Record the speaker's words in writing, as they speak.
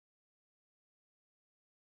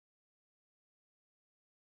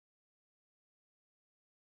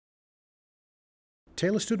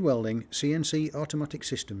Taylor Studwelding CNC automatic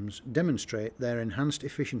systems demonstrate their enhanced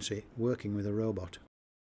efficiency working with a robot.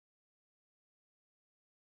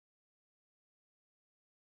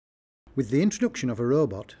 With the introduction of a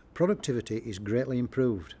robot, productivity is greatly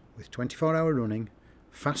improved, with 24-hour running,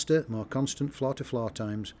 faster, more constant floor-to-floor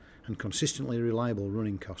times, and consistently reliable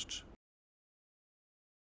running costs.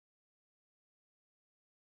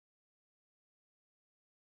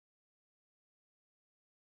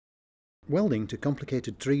 Welding to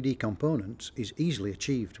complicated 3D components is easily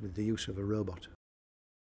achieved with the use of a robot.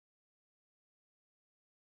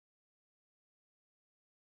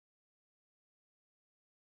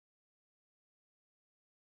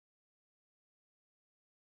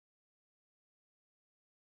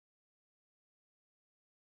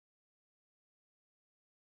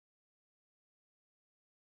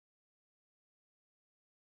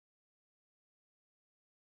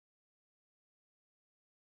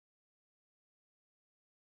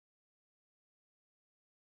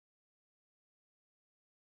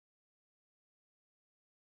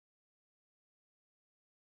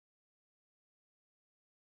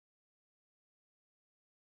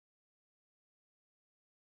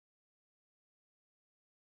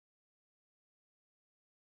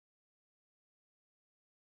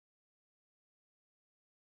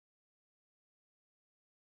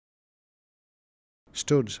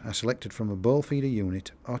 Studs are selected from a ball feeder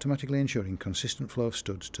unit, automatically ensuring consistent flow of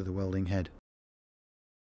studs to the welding head.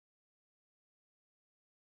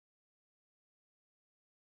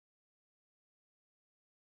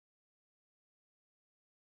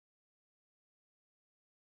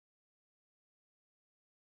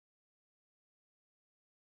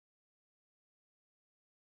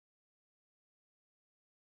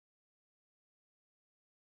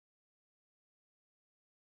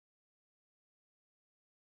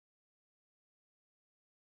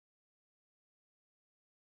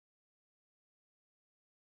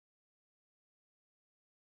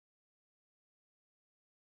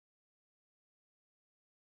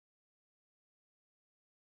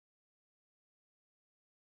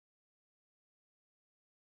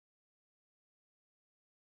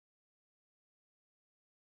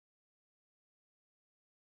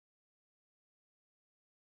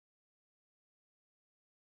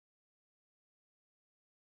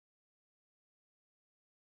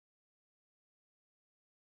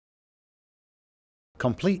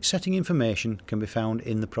 Complete setting information can be found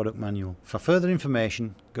in the product manual. For further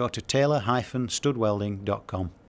information, go to taylor-studwelding.com.